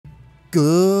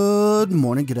Good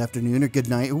morning, good afternoon, or good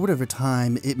night, or whatever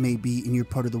time it may be in your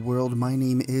part of the world. My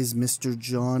name is Mr.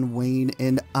 John Wayne,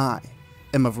 and I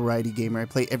am a variety gamer. I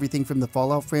play everything from the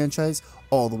Fallout franchise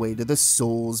all the way to the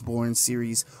Soulsborne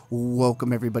series.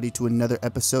 Welcome everybody to another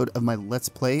episode of my Let's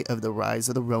Play of The Rise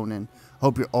of the Ronin.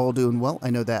 Hope you're all doing well. I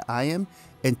know that I am.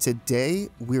 And today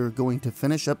we're going to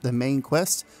finish up the main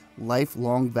quest,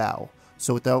 Lifelong Vow.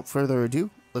 So without further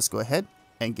ado, let's go ahead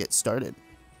and get started.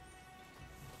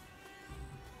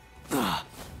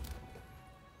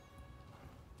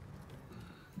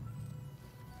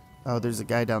 Oh, there's a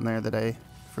guy down there that I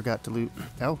forgot to loot.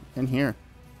 Oh, in here.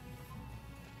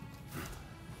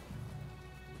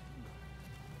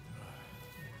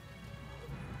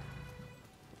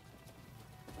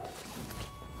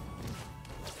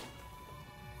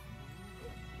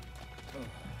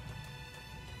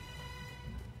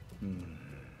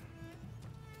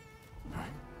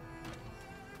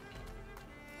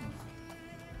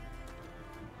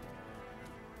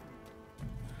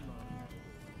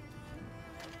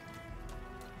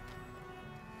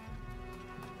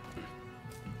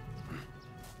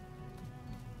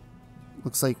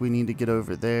 Looks like we need to get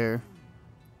over there.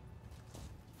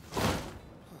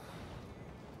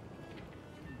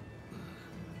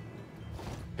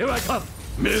 Here I come!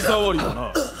 Mizawari da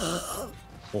na.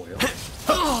 Oh yeah.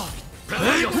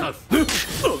 Prepare yourself! I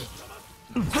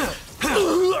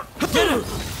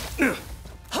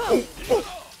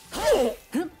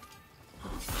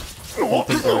don't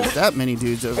think there was that many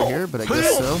dudes over here, but I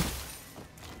guess so.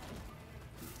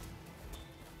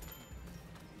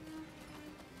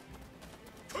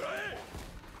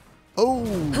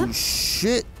 Oh,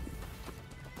 shit.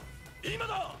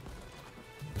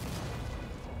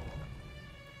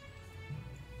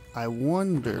 I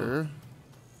wonder...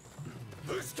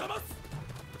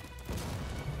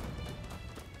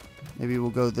 Maybe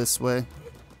we'll go this way.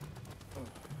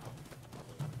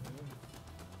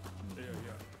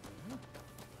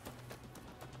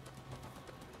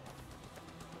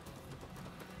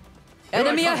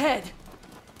 Enemy ahead!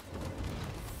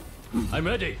 I'm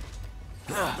ready.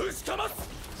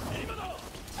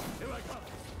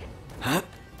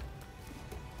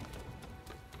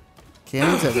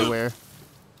 Cannons everywhere.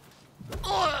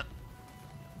 Oh,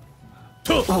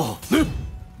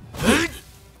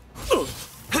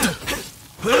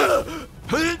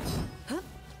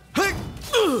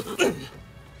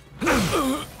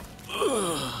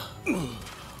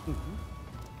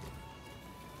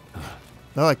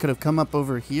 I could have come up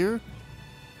over here.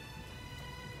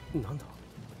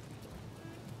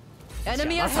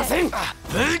 Enemy ahead!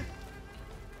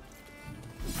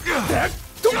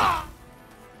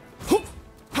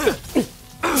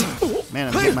 Man,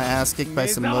 I'm getting my ass kicked by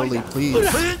some lowly please.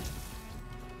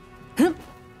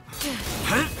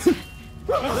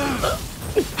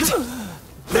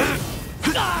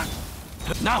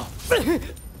 Now!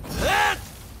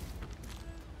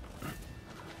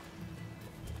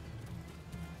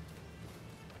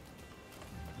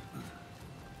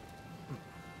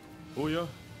 Oh yeah?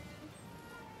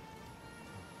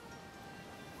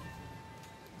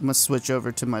 I'm gonna switch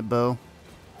over to my bow.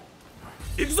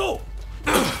 Ikuzo!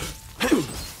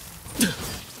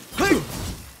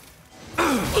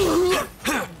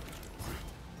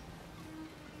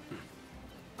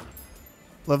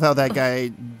 Love how that guy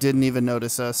didn't even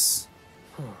notice us.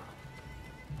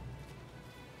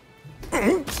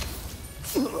 A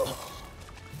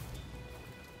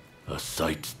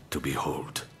sight to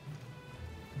behold.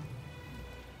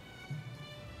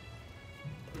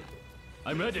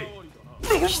 I'm ready.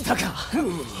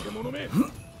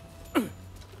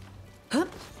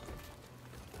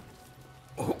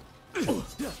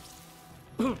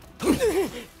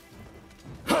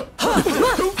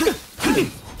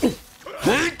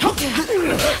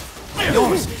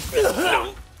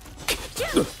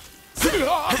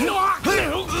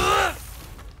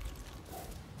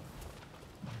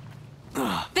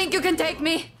 Think you can take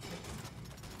me?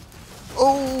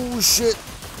 Oh, shit.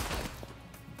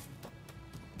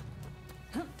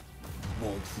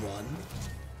 Won't run?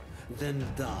 Then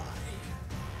die.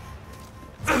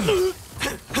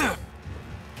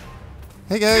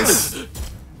 Hey, guys.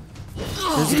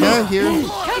 There's a guy here.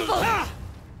 Careful!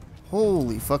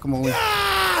 Holy fuckamole.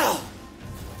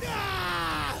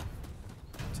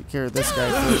 Take care of this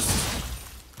guy first.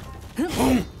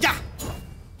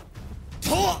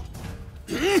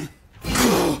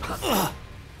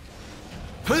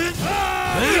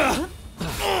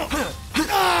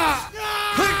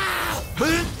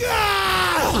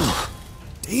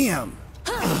 Damn.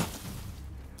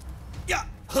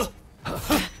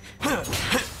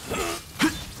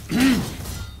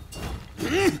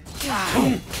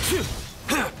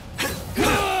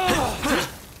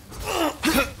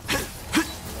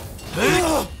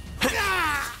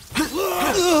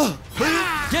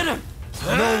 Get him!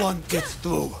 No one gets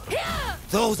through.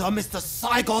 Those are Mr.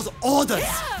 Saigo's orders.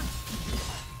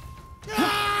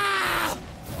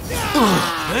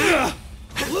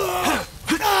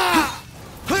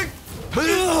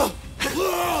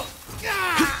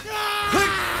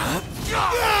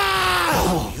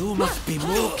 You must be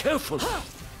more careful.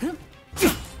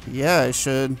 Yeah, I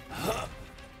should.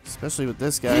 Especially with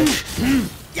this guy.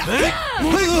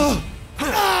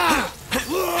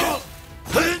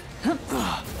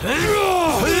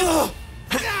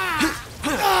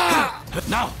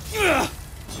 Now!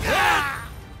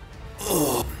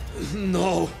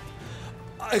 No!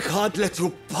 I can't let you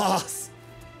pass!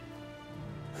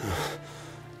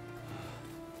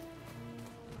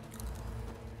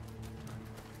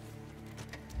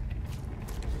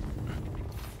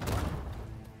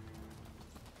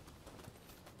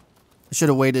 I should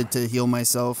have waited to heal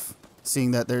myself,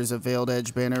 seeing that there's a Veiled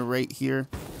Edge banner right here.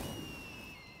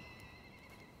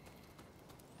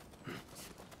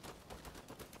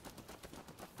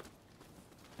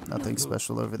 Nothing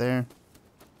special over there.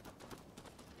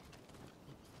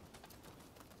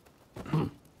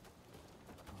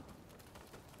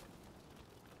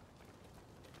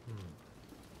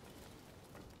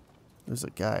 There's a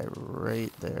guy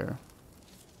right there.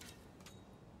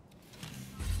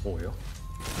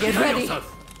 Get ready.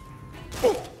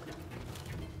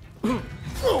 You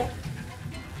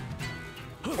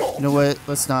know what?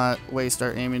 Let's not waste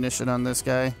our ammunition on this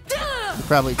guy. We'll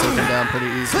probably take him down pretty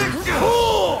easily.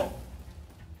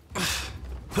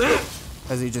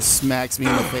 As he just smacks me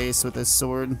in the face with his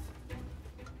sword.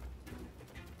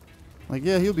 Like,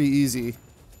 yeah, he'll be easy.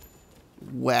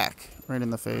 Whack. Right in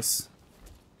the face.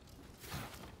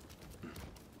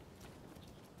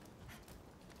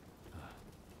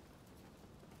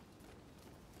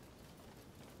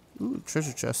 Ooh,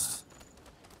 treasure chest.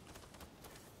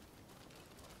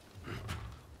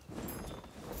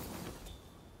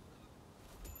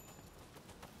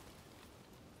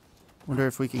 Wonder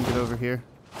if we can get over here.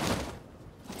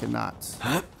 Cannot.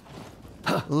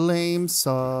 Lame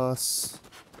sauce.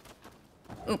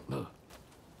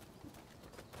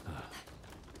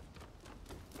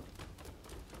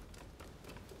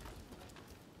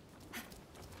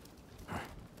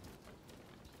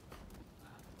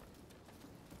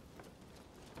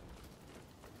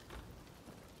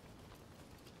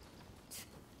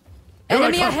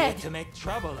 Enemy ahead. To make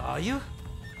trouble, are you?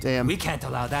 Damn. We You can't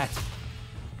allow that.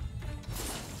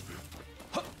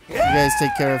 guys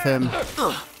take care of him.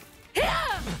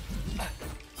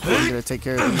 I'm gonna take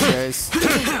care of these guys.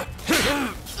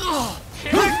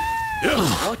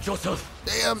 Watch yourself.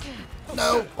 Damn.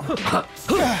 No.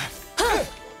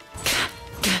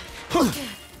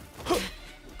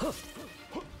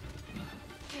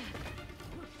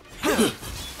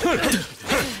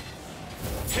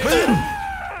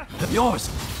 Yours.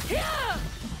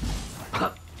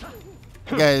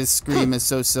 The guy's scream is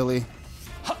so silly.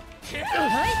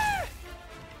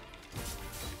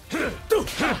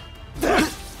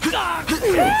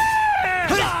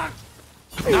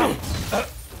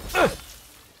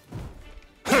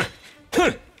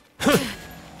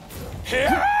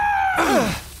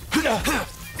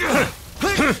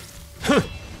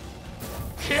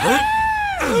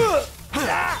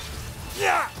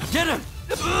 Get him!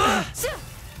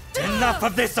 Enough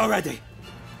of this already!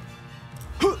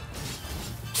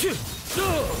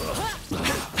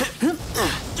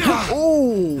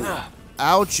 Oh,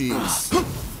 ouchies.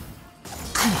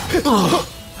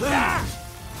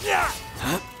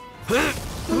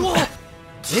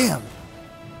 Damn.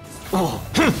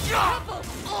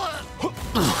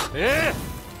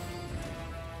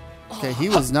 Okay, he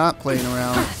was not playing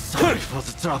around. Sorry for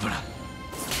the trouble.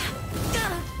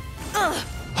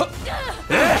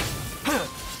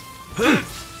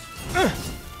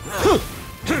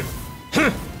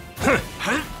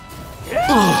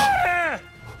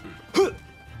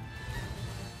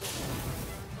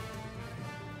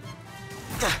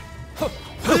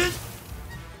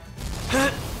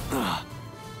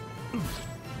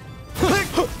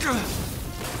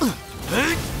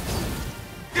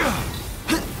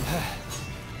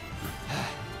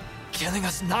 Killing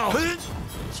us now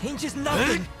changes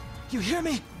nothing. You hear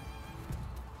me?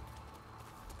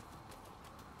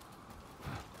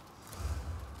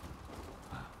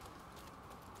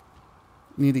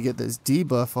 Need to get this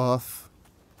debuff off.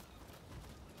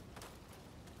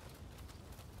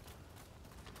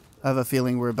 I have a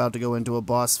feeling we're about to go into a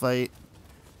boss fight.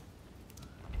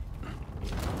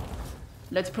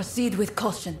 Let's proceed with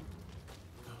caution.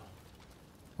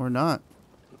 Or not.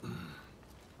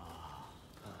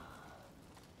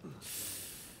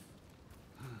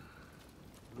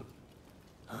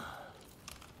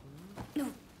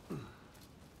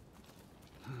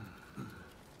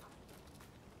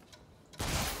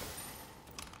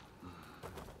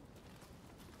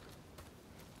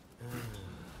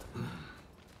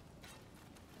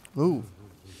 Ooh.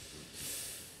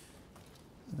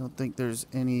 I don't think there's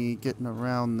any getting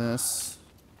around this.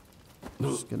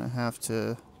 Just gonna have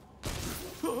to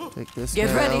take this Get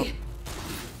guy ready. out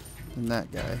and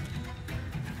that guy.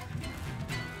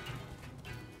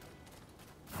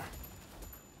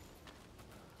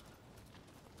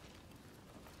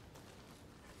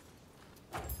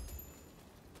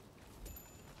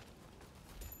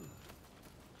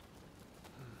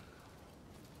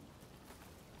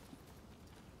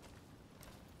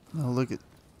 Oh, look at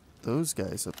those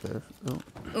guys up there. Oh.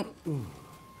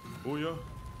 Oh yeah.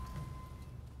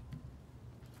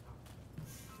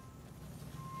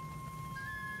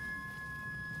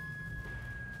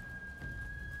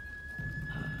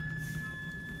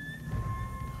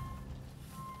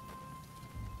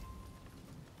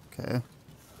 Okay.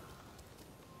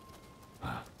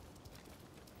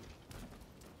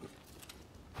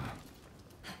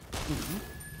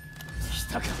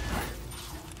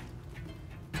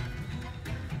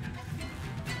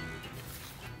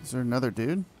 Is there another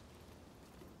dude?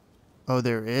 Oh,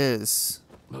 there is.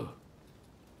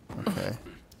 Okay.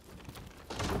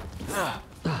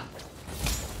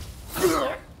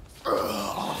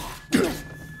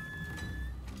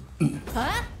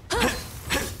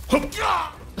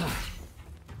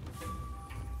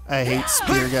 I hate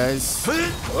spear guys.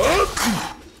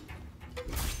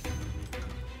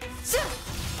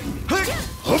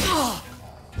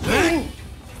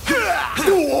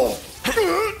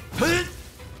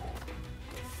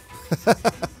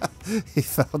 He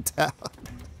fell down.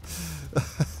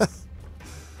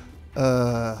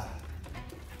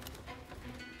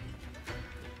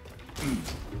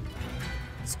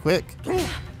 It's quick. We'll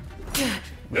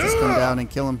just come down and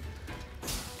kill him.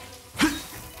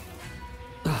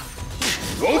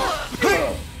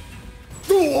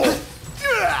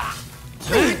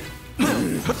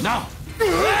 Now.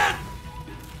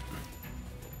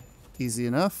 Easy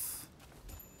enough.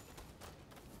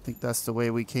 I think that's the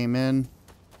way we came in.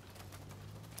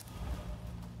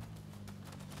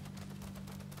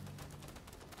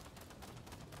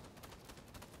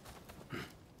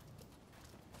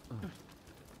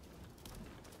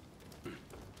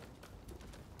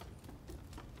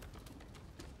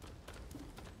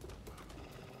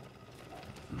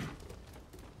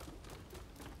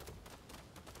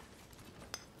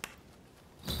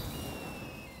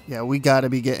 Yeah, we gotta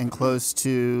be getting close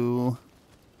to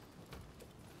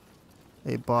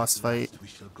a boss fight. We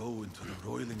shall go into the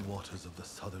roiling waters of the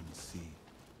southern sea,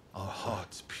 our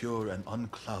hearts pure and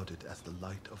unclouded as the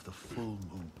light of the full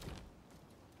moon.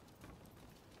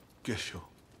 Gesho,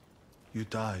 you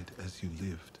died as you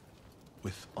lived,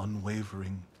 with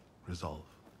unwavering resolve.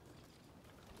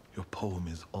 Your poem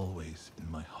is always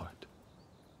in my heart.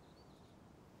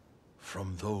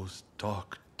 From those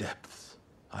dark depths,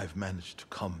 I've managed to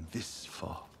come this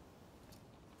far.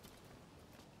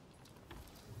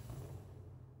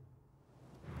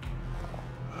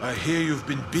 I hear you've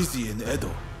been busy in Edo.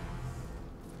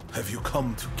 Have you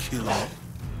come to kill me?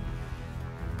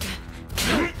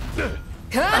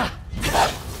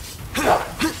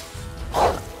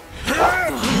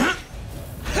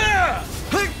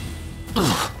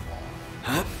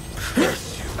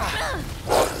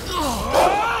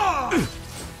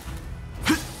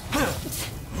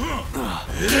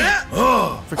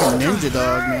 Freaking ninja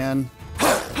dog, man.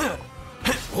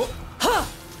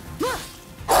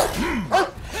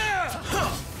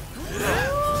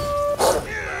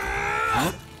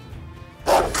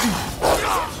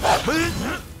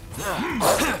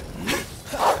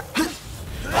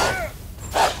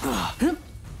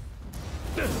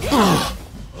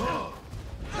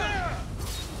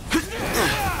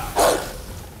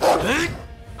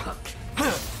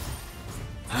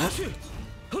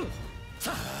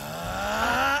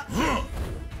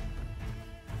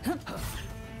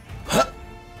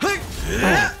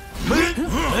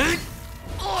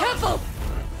 Careful!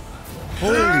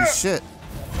 Holy shit.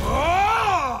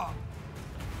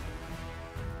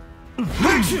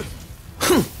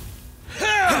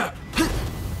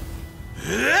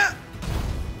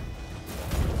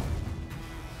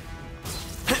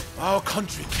 Our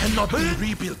country cannot be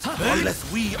rebuilt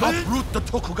unless we uproot the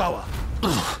Tokugawa.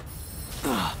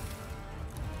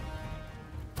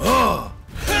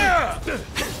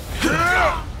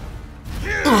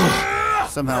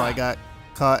 Somehow I got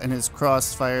caught in his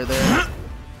crossfire there.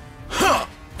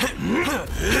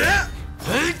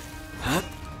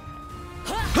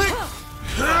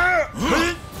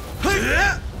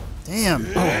 Damn.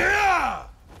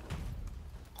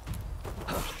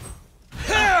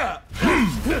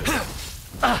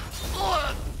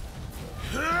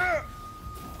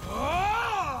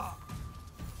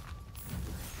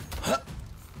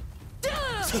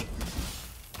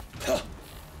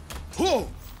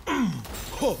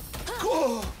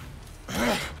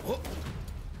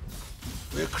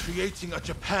 creating a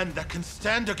Japan that can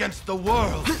stand against the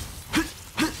world.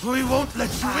 We won't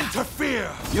let you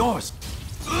interfere. Yours.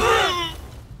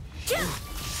 You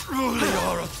truly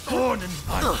are a thorn in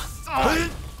my side.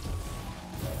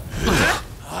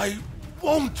 I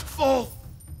won't fall.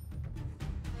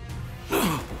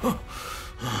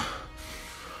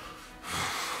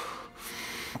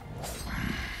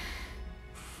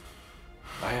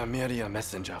 I am merely a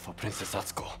messenger for Princess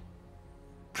Atsuko.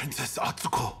 Princess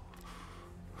Atsuko.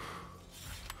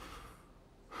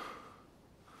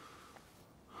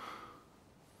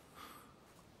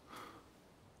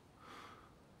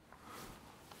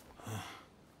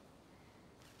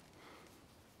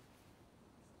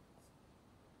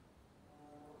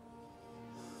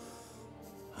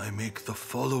 I make the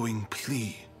following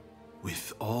plea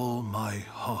with all my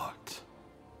heart.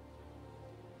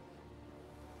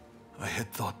 I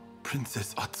had thought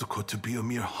Princess Atsuko to be a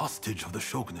mere hostage of the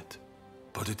shogunate,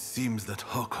 but it seems that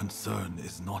her concern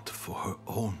is not for her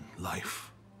own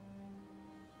life.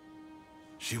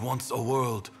 She wants a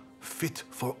world fit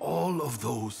for all of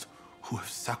those who have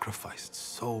sacrificed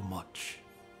so much.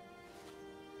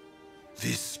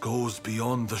 This goes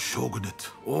beyond the shogunate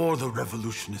or the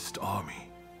revolutionist army.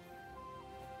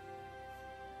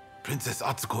 Princess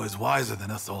Atsuko is wiser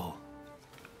than us all.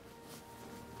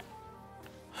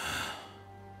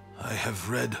 I have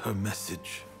read her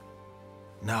message.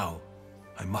 Now,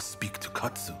 I must speak to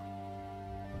Katsu.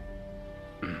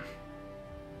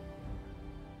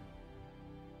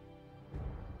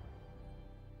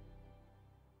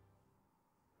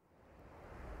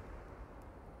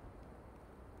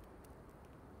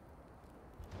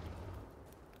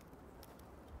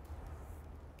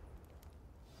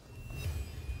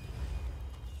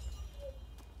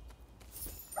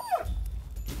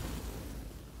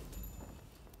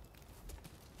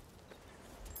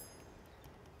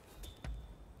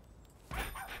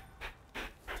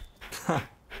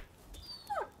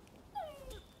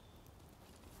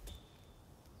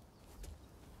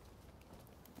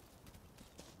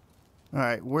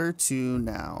 Alright, where to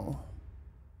now?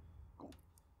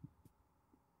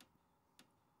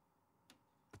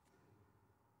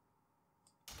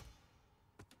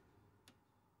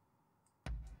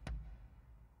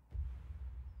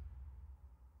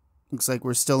 Looks like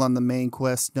we're still on the main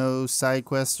quest, no side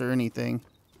quests or anything.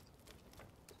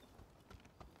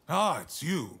 Ah, it's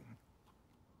you.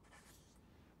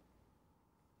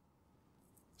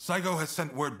 Saigo has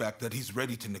sent word back that he's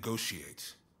ready to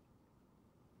negotiate.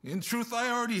 In truth,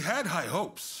 I already had high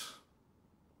hopes.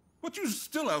 But you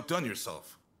still outdone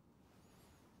yourself.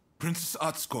 Princess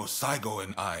Atsuko, Saigo,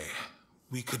 and I,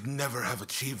 we could never have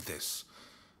achieved this,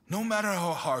 no matter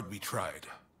how hard we tried.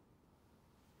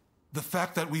 The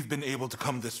fact that we've been able to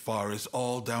come this far is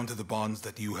all down to the bonds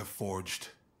that you have forged.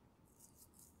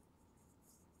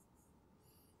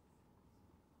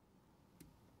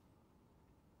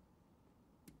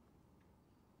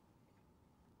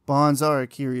 Bonds are a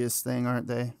curious thing, aren't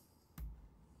they?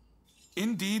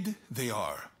 Indeed, they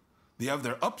are. They have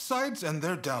their upsides and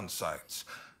their downsides,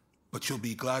 but you'll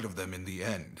be glad of them in the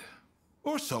end.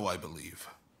 Or so I believe.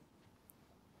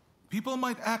 People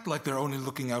might act like they're only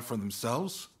looking out for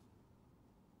themselves,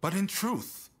 but in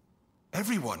truth,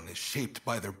 everyone is shaped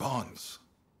by their bonds.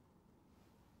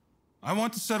 I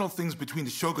want to settle things between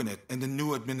the shogunate and the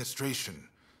new administration.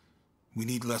 We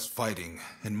need less fighting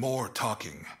and more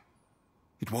talking.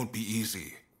 It won't be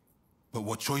easy, but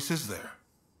what choice is there?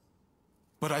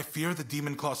 But I fear the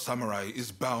Demon Claw Samurai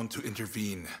is bound to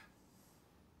intervene.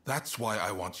 That's why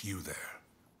I want you there,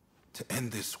 to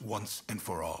end this once and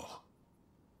for all.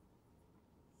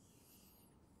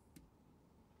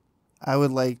 I would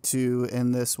like to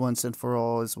end this once and for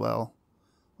all as well.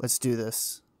 Let's do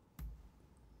this.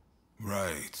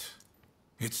 Right.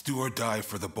 It's do or die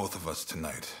for the both of us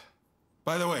tonight.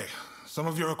 By the way, some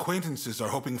of your acquaintances are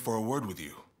hoping for a word with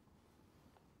you.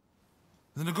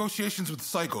 The negotiations with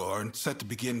Saigo aren't set to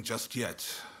begin just yet.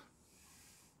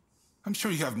 I'm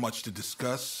sure you have much to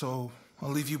discuss, so I'll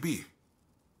leave you be.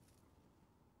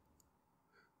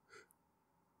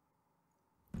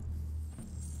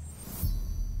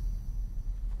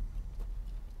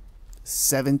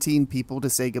 "17 people to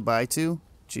say goodbye to?"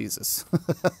 Jesus.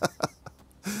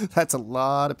 That's a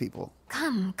lot of people.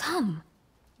 Come, come.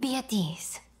 Be at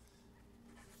ease.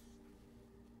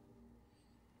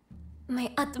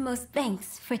 My utmost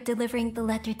thanks for delivering the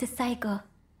letter to Saigo.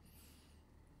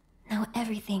 Now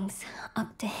everything's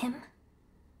up to him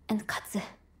and Katsu.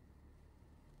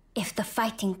 If the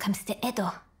fighting comes to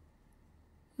Edo,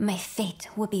 my fate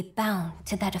will be bound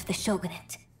to that of the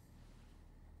shogunate.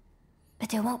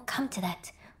 But it won't come to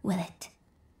that, will it?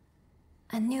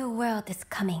 A new world is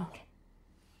coming,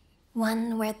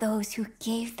 One where those who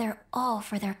gave their all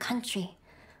for their country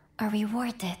are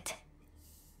rewarded.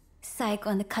 Saigo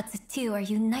and the Katsu too are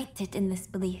united in this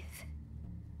belief.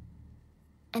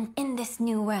 And in this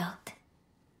new world,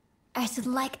 I should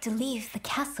like to leave the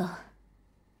castle.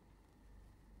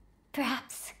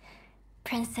 Perhaps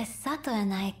Princess Sato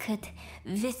and I could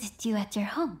visit you at your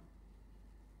home.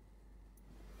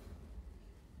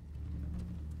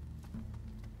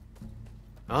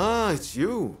 Ah, it's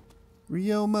you.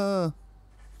 Ryoma.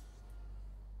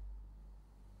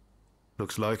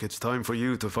 Looks like it's time for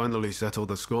you to finally settle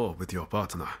the score with your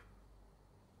partner.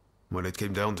 When it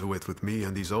came down to it with me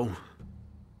and Izo,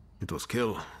 it was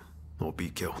kill or be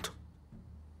killed.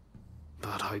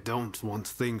 But I don't want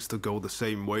things to go the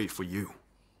same way for you.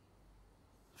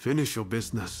 Finish your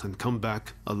business and come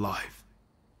back alive.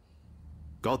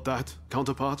 Got that,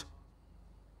 counterpart?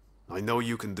 I know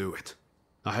you can do it.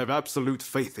 I have absolute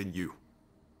faith in you.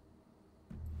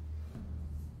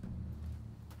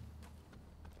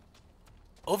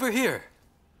 Over here!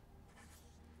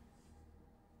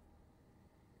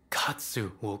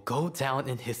 Katsu will go down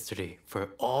in history for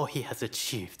all he has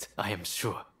achieved, I am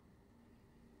sure.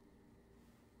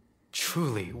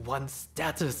 Truly, one's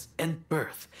status and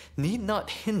birth need not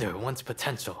hinder one's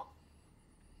potential.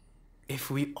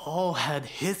 If we all had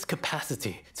his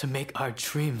capacity to make our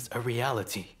dreams a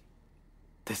reality,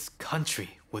 this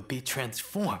country would be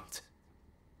transformed.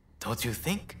 Don't you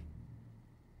think?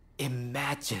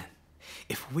 Imagine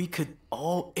if we could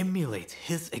all emulate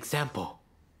his example.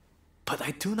 But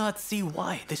I do not see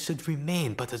why this should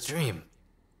remain but a dream.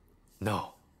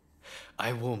 No,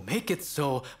 I will make it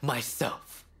so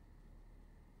myself.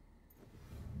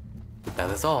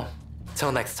 That is all.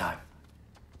 Till next time.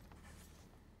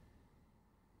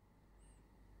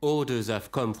 Orders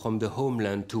have come from the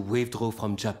homeland to withdraw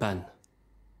from Japan.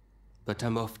 But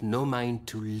I'm of no mind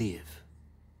to live.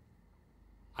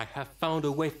 I have found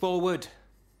a way forward.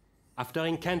 After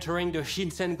encountering the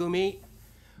Shinsengumi,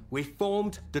 we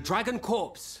formed the Dragon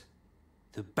Corps,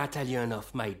 the battalion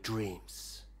of my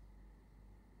dreams.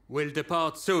 We'll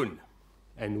depart soon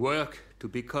and work to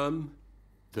become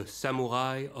the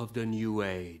samurai of the new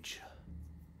age.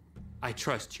 I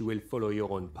trust you will follow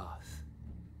your own path.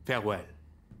 Farewell.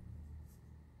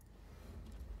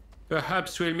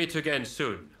 Perhaps we'll meet again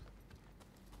soon.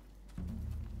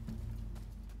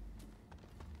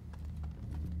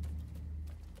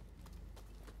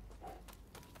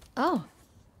 Oh.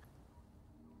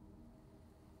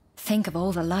 Think of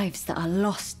all the lives that are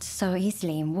lost so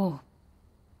easily in war.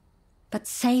 But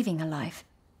saving a life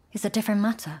is a different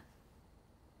matter.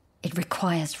 It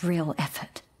requires real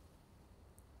effort.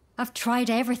 I've tried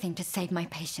everything to save my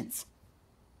patients.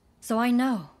 So I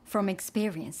know, from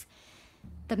experience,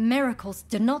 that miracles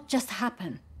do not just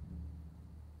happen.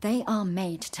 They are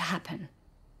made to happen.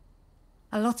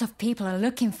 A lot of people are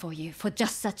looking for you for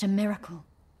just such a miracle.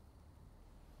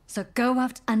 So go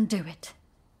out and do it.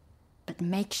 But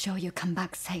make sure you come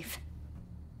back safe.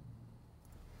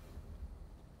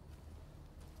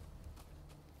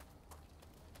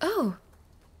 Oh.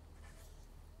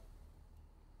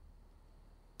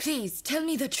 Please, tell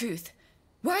me the truth.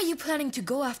 Where are you planning to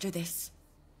go after this?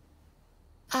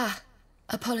 Ah,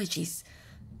 apologies.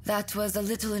 That was a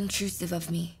little intrusive of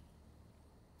me.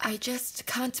 I just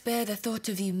can't bear the thought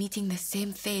of you meeting the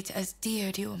same fate as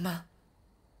dear Ryoma.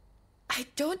 I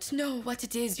don't know what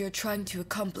it is you're trying to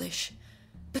accomplish,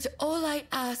 but all I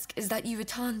ask is that you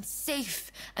return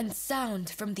safe and sound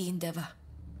from the endeavor.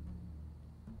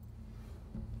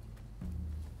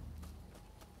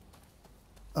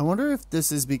 I wonder if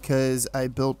this is because I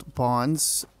built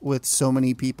bonds with so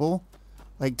many people.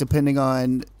 Like, depending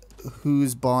on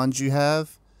whose bonds you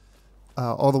have,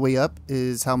 all the way up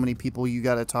is how many people you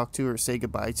gotta talk to or say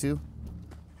goodbye to.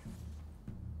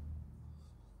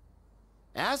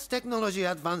 As technology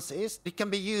advances, it can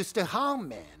be used to harm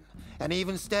men, and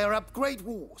even stir up great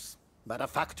wars. But the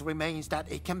fact remains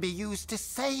that it can be used to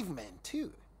save men,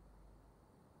 too.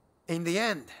 In the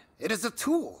end, it is a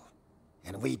tool,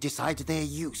 and we decide their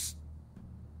use.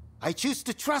 I choose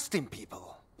to trust in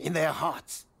people, in their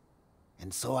hearts,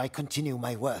 and so I continue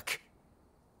my work.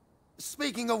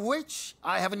 Speaking of which,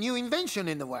 I have a new invention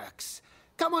in the works.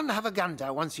 Come on, have a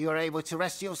gander once you are able to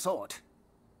rest your sword.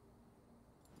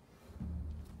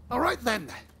 All right then,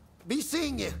 be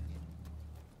seeing you.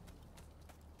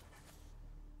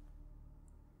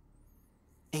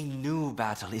 A new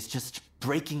battle is just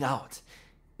breaking out.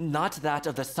 Not that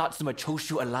of the Satsuma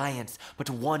Choshu alliance, but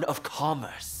one of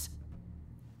commerce.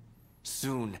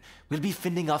 Soon, we'll be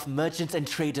fending off merchants and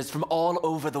traders from all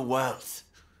over the world.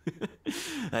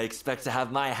 I expect to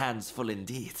have my hands full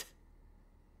indeed.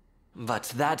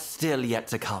 But that's still yet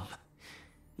to come.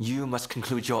 You must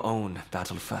conclude your own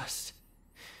battle first.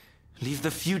 Leave the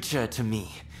future to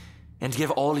me, and give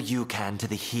all you can to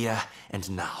the here and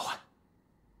now.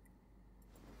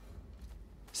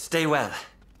 Stay well.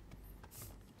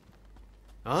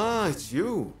 Ah, it's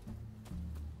you.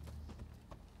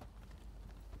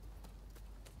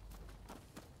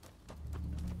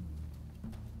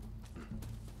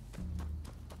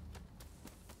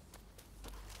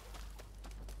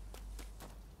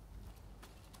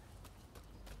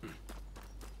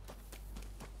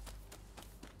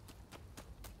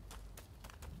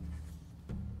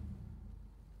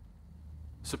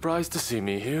 Surprised to see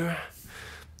me here?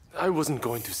 I wasn't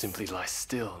going to simply lie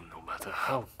still, no matter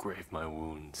how grave my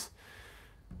wounds.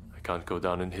 I can't go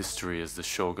down in history as the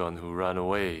shogun who ran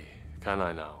away, can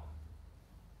I now?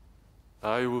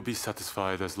 I will be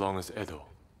satisfied as long as Edo.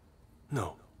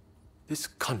 No, this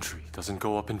country doesn't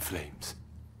go up in flames.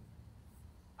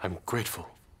 I'm grateful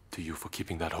to you for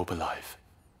keeping that hope alive.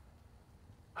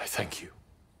 I thank you.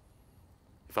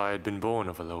 If I had been born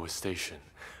of a lower station,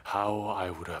 how I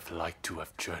would have liked to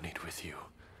have journeyed with you,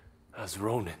 as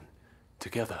Ronin,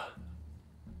 together.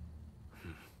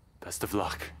 Best of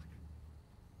luck.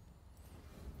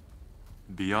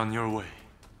 Be on your way.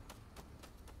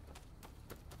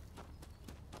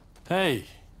 Hey!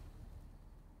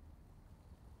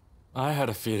 I had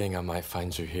a feeling I might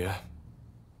find you here.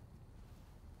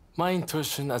 My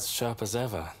intuition as sharp as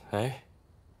ever, eh?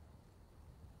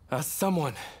 As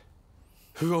someone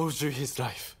who owes you his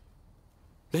life,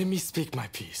 let me speak my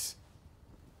piece.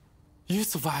 You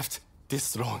survived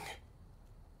this long.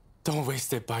 Don't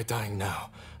waste it by dying now,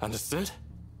 understood?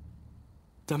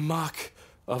 The mark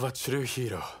of a true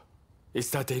hero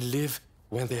is that they live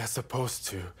when they are supposed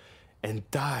to and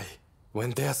die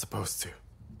when they are supposed to.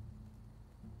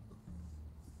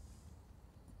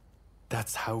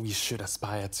 That's how we should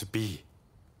aspire to be.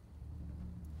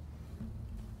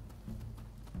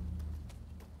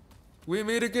 We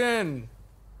meet again!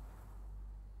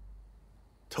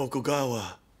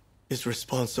 Tokugawa is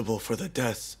responsible for the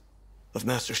deaths of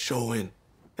Master Shoin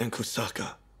and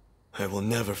Kusaka. I will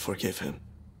never forgive him,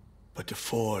 but to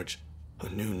forge a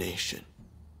new nation.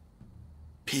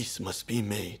 Peace must be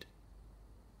made.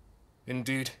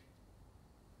 Indeed.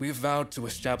 We vowed to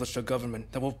establish a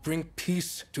government that will bring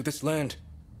peace to this land.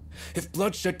 If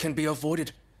bloodshed can be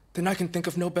avoided, then I can think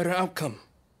of no better outcome.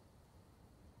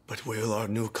 But will our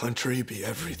new country be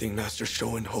everything Master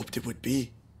Shoin hoped it would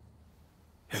be?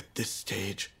 At this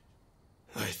stage,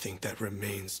 I think that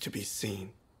remains to be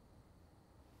seen.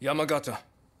 Yamagata,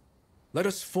 let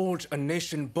us forge a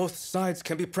nation both sides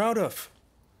can be proud of.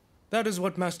 That is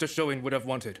what Master Shoin would have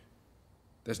wanted.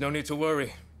 There's no need to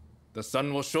worry. The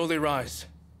sun will surely rise.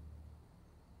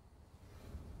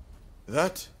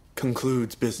 That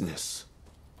concludes business.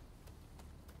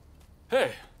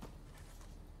 Hey!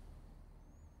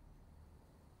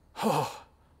 Oh,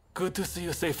 good to see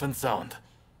you safe and sound.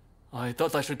 I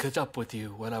thought I should catch up with you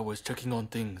while I was checking on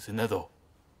things in Edo.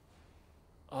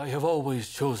 I have always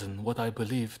chosen what I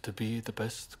believe to be the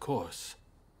best course.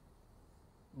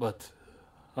 But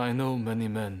I know many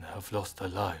men have lost their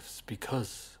lives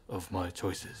because of my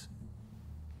choices.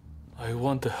 I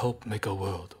want to help make a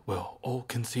world where all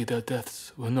can see their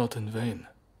deaths were not in vain.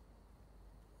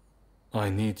 I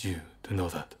need you to know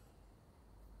that.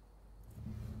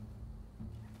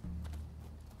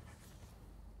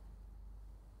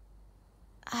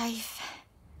 I've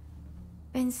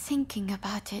been thinking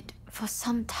about it for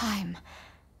some time.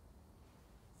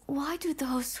 Why do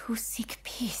those who seek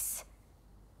peace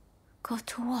go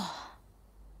to war?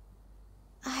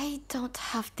 I don't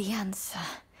have the answer.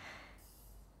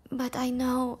 But I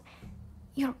know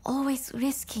you're always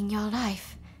risking your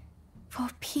life for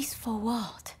a peaceful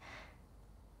world.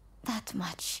 That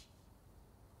much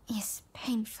is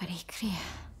painfully clear.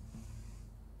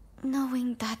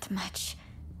 Knowing that much,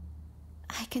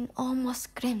 I can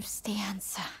almost glimpse the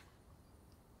answer.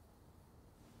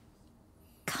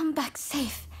 Come back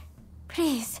safe,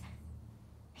 please.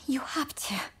 You have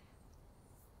to.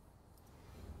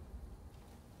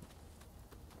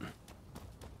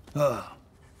 Ah.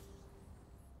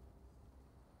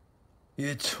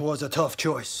 It was a tough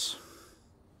choice.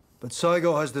 But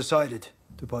Saigo has decided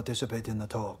to participate in the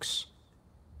talks.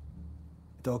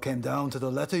 It all came down to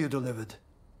the letter you delivered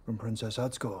from Princess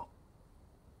Atsuko.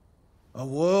 A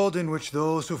world in which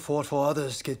those who fought for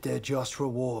others get their just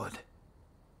reward.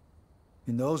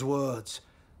 In those words,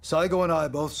 Saigo and I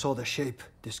both saw the shape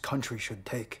this country should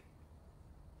take.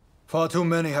 Far too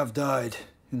many have died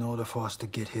in order for us to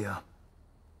get here.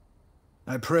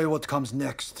 I pray what comes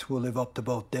next will live up to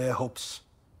both their hopes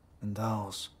and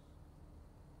ours.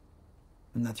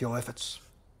 And that your efforts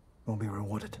will be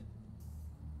rewarded.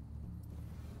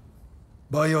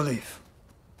 By your leave.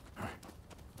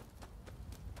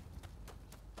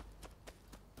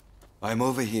 I'm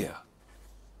over here.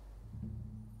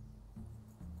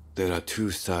 There are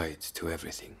two sides to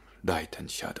everything, light and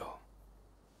shadow.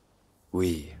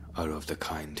 We are of the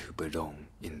kind who belong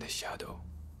in the shadow.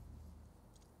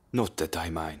 Not that I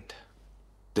mind.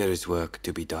 There is work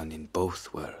to be done in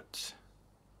both worlds.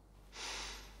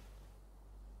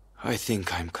 I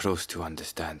think I'm close to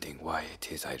understanding why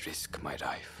it is I risk my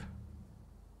life.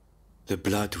 The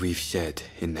blood we've shed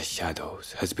in the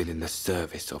shadows has been in the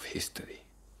service of history.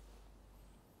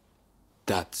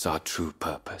 That's our true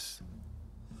purpose.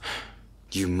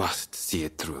 You must see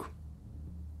it through.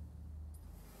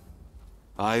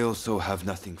 I also have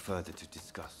nothing further to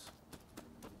discuss.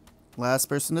 Last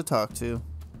person to talk to.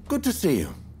 Good to see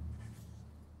you.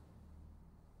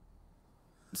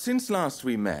 Since last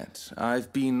we met,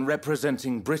 I've been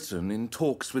representing Britain in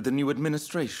talks with the new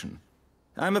administration.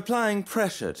 I'm applying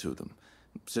pressure to them,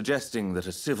 suggesting that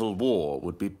a civil war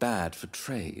would be bad for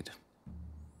trade.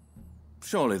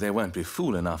 Surely they won't be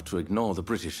fool enough to ignore the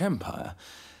British Empire.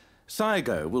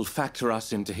 Saigo will factor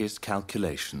us into his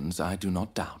calculations, I do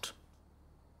not doubt.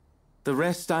 The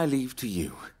rest I leave to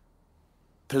you.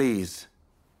 Please,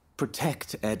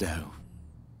 protect Edo,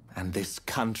 and this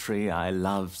country I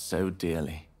love so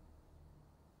dearly.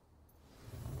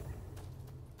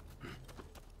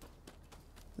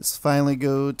 Let's finally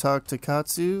go talk to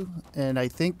Katsu, and I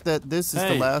think that this is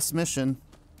the last mission.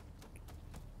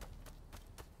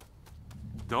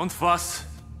 Don't fuss.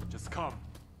 Just come.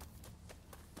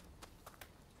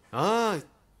 Have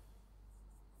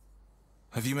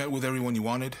you met with everyone you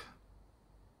wanted?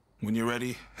 When you're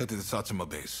ready, head to the Satsuma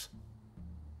base.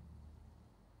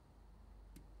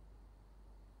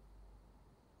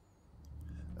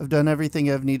 I've done everything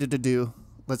I've needed to do.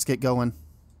 Let's get going.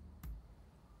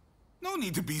 No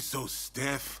need to be so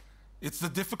stiff. It's the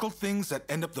difficult things that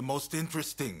end up the most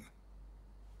interesting.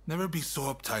 Never be so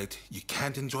uptight you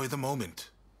can't enjoy the moment.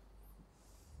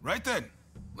 Right then,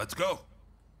 let's go.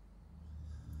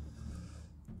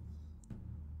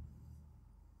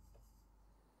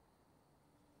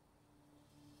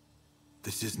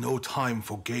 This is no time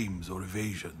for games or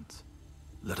evasions.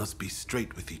 Let us be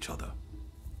straight with each other.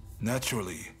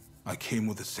 Naturally, I came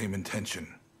with the same intention.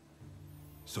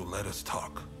 So let us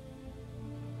talk.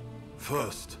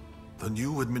 First, the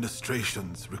new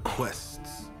administration's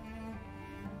requests.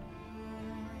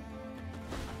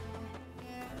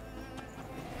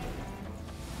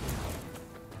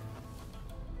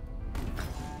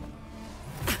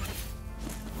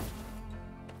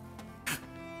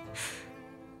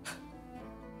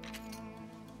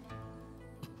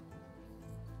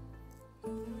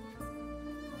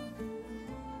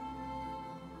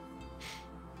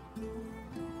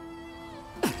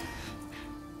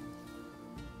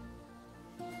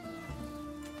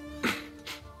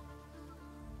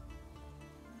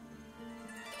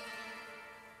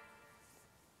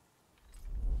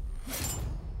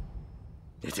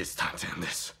 It is time to end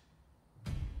this.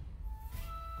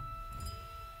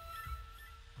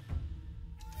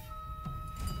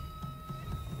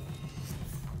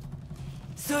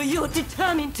 So you're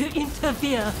determined to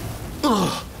interfere?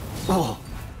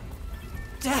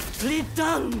 Deftly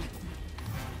done!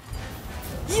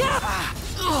 Yeah!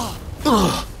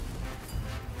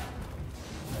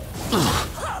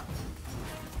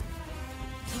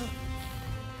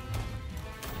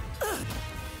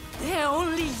 They're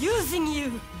only using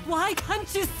you! Why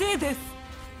can't you see this?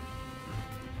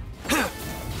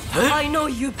 I know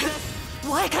you best.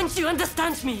 Why can't you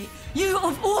understand me? You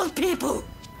of all people!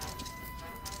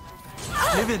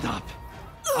 Give it up!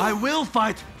 I will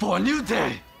fight for a new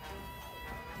day!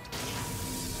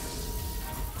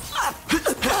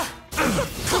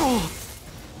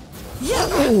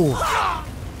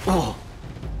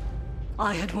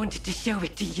 I had wanted to show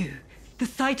it to you. The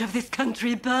sight of this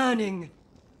country burning.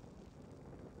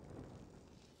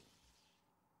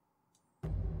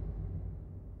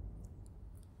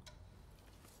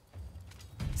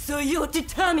 So you're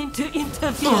determined to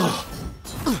interfere?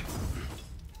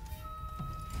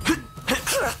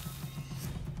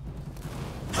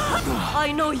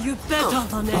 I know you better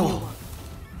than anyone.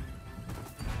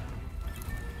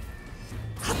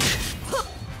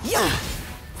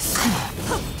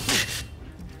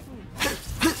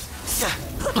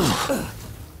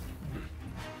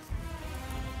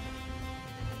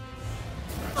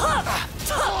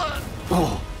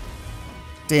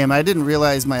 Damn, I didn't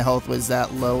realize my health was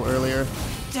that low earlier.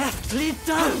 Deftly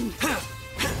done!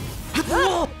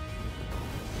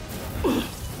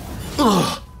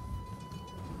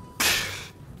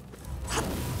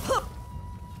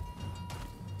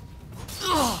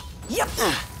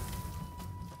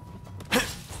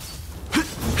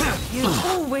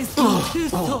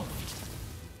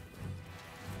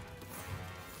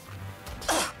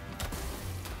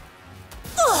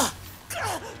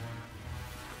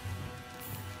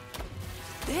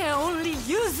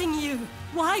 using you.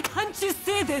 Why can't you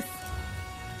see this?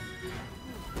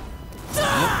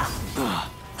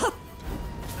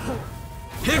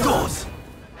 Here goes!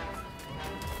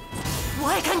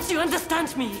 Why can't you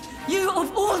understand me? You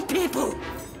of all people!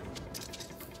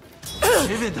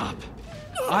 Give it up.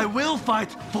 I will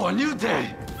fight for a new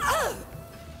day.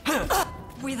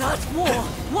 Without war,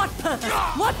 what purpose,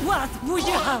 what worth would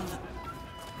you have?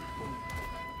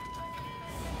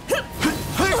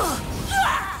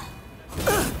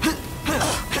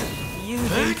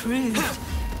 You've improved.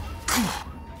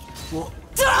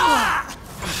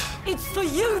 It's for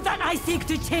you that I seek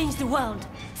to change the world.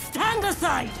 Stand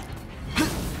aside!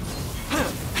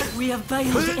 We are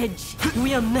veiled edge.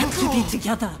 We are meant to be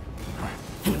together.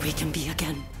 And we can be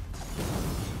again.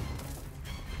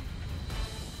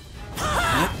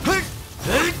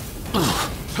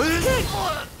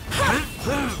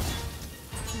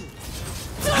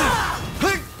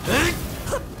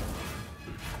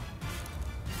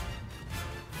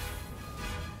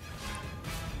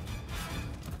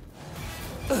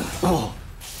 Oh.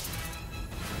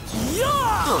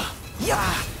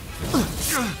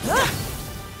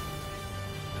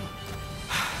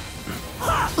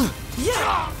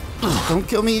 Don't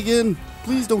kill me again.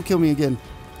 Please don't kill me again.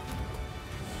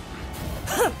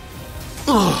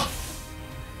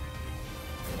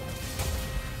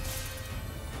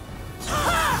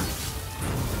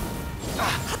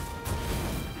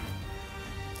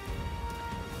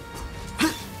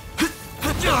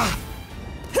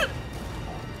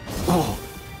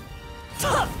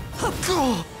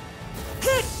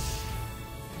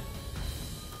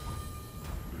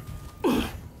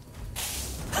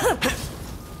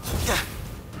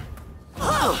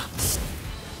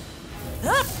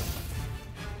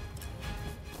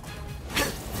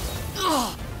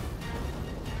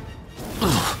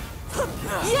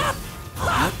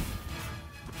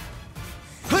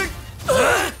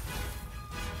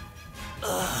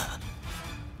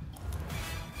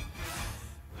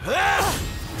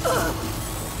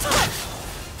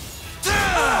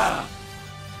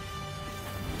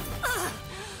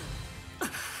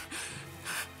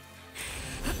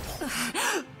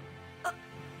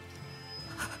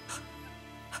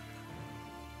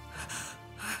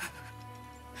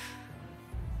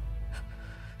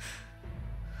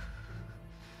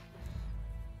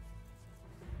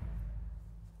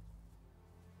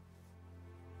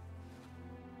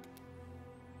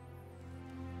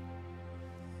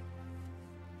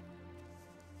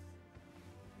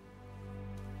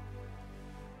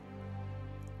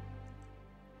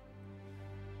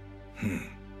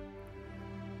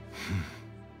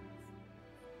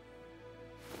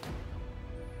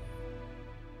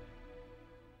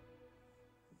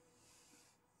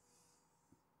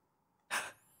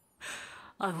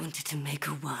 I wanted to make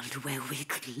a world where we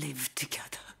could live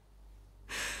together.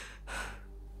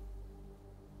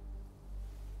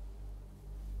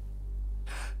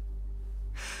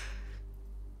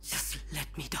 Just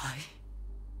let me die.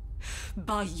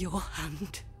 By your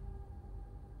hand.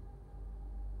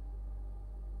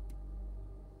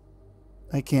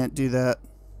 I can't do that.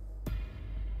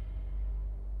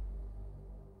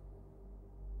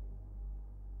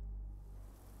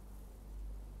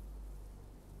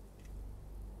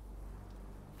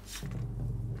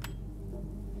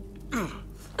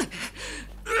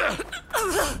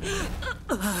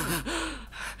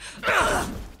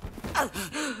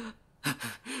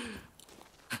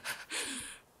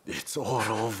 It's all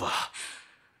over.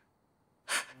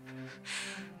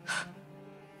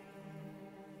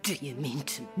 Do you mean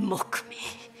to mock me?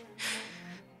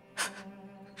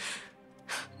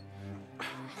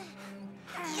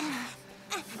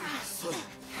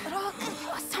 Ronin, you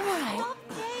are samurai.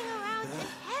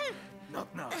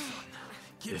 Not now, son.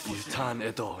 If you turn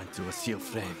Edo into a seal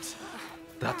flames,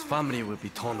 that family will be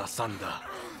torn asunder.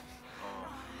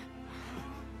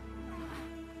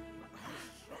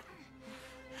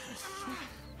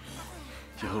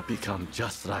 You'll become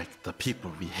just like the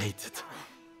people we hated.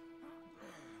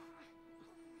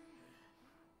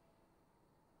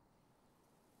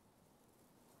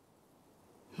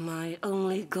 My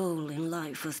only goal in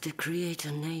life was to create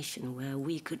a nation where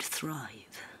we could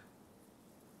thrive.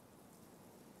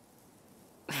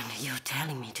 And you're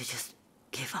telling me to just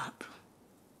give up?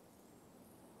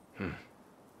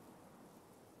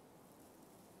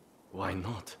 Why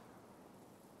not?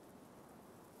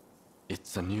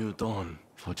 It's a new dawn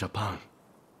for Japan.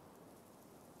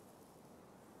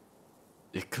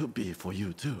 It could be for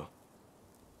you too.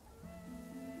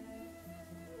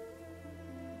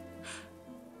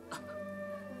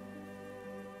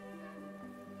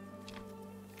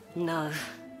 No.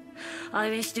 I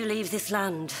wish to leave this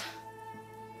land.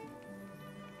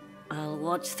 I'll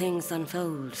watch things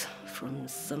unfold from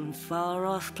some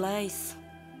far-off place.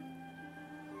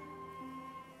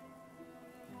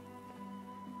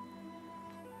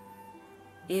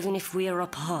 Even if we are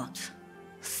apart,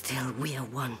 still we are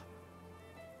one.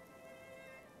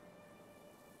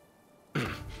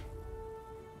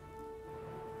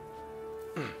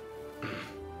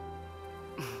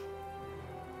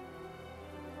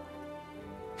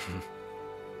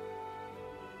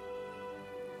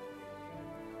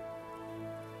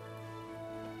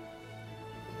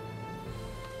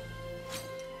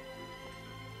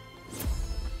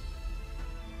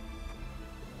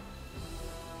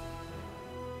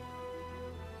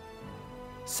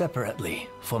 Separately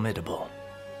formidable.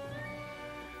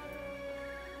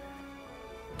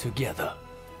 Together,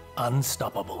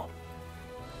 unstoppable.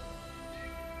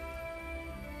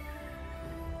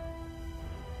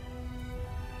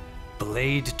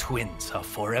 Blade twins are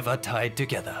forever tied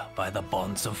together by the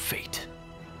bonds of fate.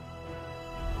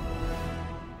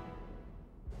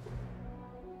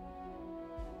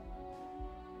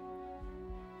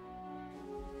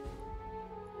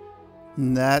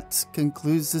 And that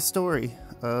concludes the story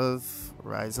of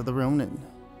Rise of the Ronin.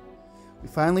 We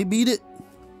finally beat it.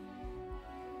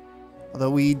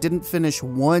 Although we didn't finish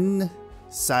one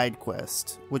side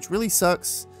quest, which really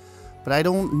sucks, but I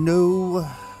don't know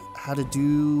how to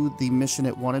do the mission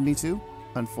it wanted me to,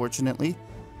 unfortunately.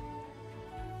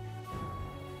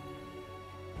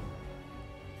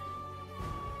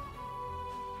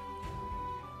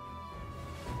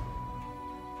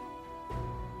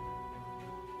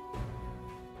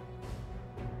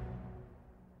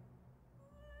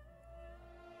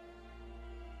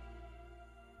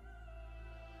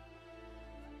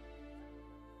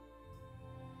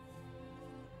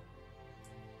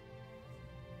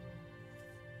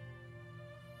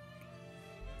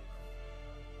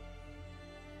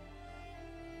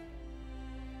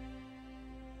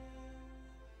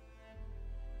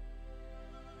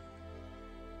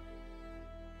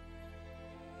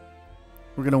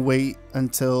 We're gonna wait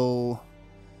until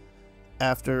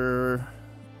after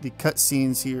the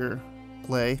cutscenes here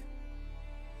play,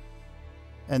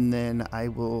 and then I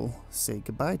will say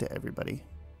goodbye to everybody.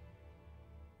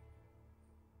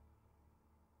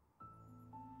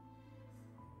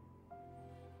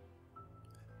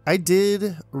 I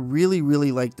did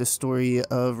really like the story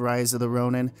of Rise of the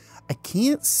Ronin. I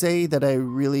can't say that I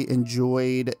really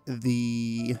enjoyed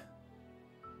the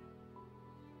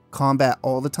combat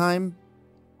all the time.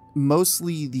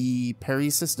 Mostly the parry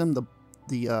system,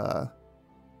 the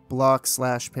block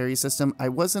 / parry system, I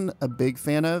wasn't a big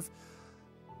fan of.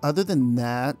 Other than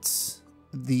that,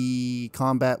 the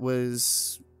combat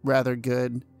was rather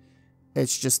good.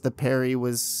 It's just the parry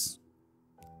was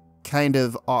kind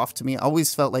of off to me. I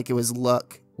always felt like it was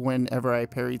luck whenever I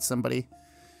parried somebody.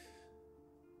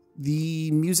 The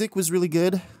music was really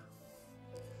good.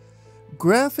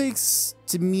 Graphics,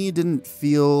 to me, didn't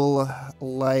feel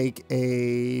like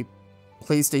a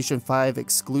PlayStation 5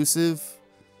 exclusive.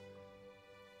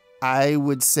 I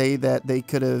would say that they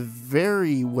could have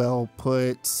very well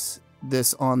put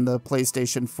this on the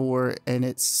PlayStation 4 and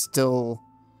it still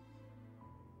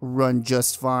run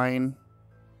just fine.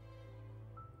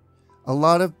 A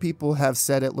lot of people have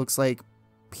said it looks like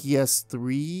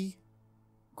PS3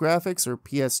 graphics or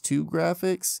PS2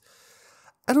 graphics.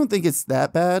 I don't think it's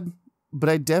that bad. But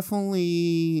I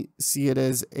definitely see it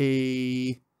as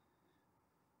a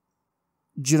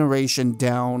generation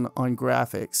down on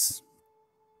graphics.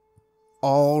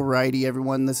 Alrighty,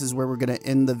 everyone, this is where we're going to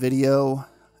end the video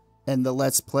and the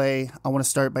Let's Play. I want to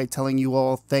start by telling you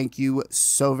all thank you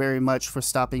so very much for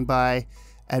stopping by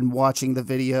and watching the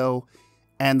video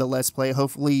and the Let's Play.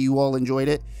 Hopefully you all enjoyed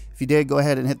it. If you did, go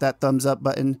ahead and hit that thumbs up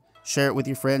button. Share it with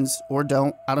your friends or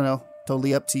don't. I don't know.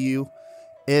 Totally up to you.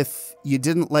 If you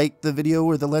didn't like the video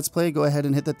or the Let's Play, go ahead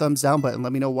and hit the thumbs down button.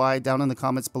 Let me know why down in the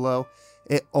comments below.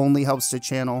 It only helps the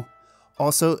channel.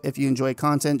 Also, if you enjoy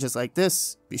content just like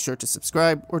this, be sure to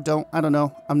subscribe or don't. I don't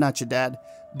know. I'm not your dad.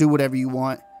 Do whatever you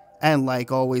want. And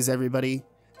like always, everybody,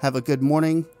 have a good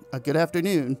morning, a good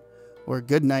afternoon, or a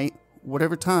good night,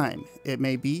 whatever time it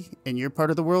may be in your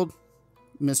part of the world.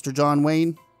 Mr. John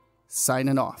Wayne,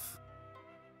 signing off.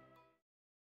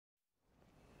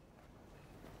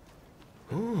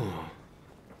 Oh.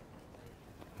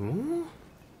 Oh?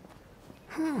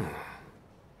 Huh.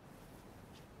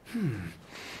 Huh?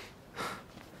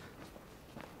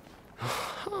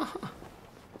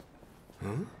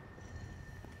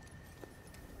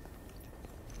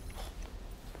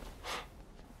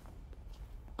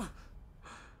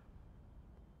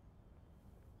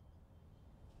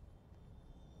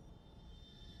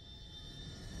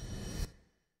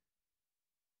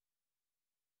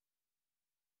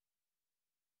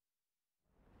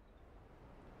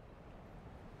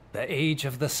 The age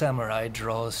of the samurai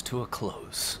draws to a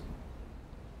close.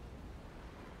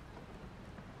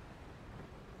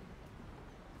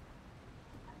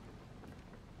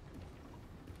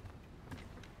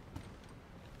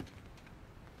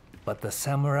 But the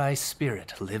samurai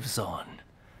spirit lives on,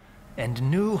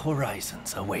 and new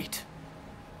horizons await.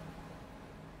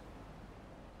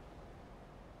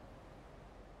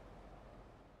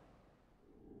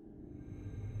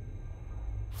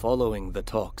 Following the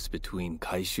talks between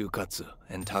Kaishu Katsu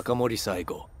and Takamori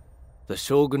Saigo, the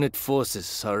shogunate forces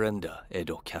surrender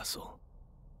Edo Castle.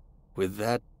 With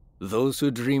that, those who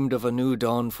dreamed of a new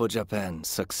dawn for Japan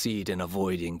succeed in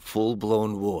avoiding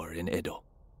full-blown war in Edo,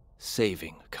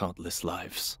 saving countless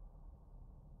lives.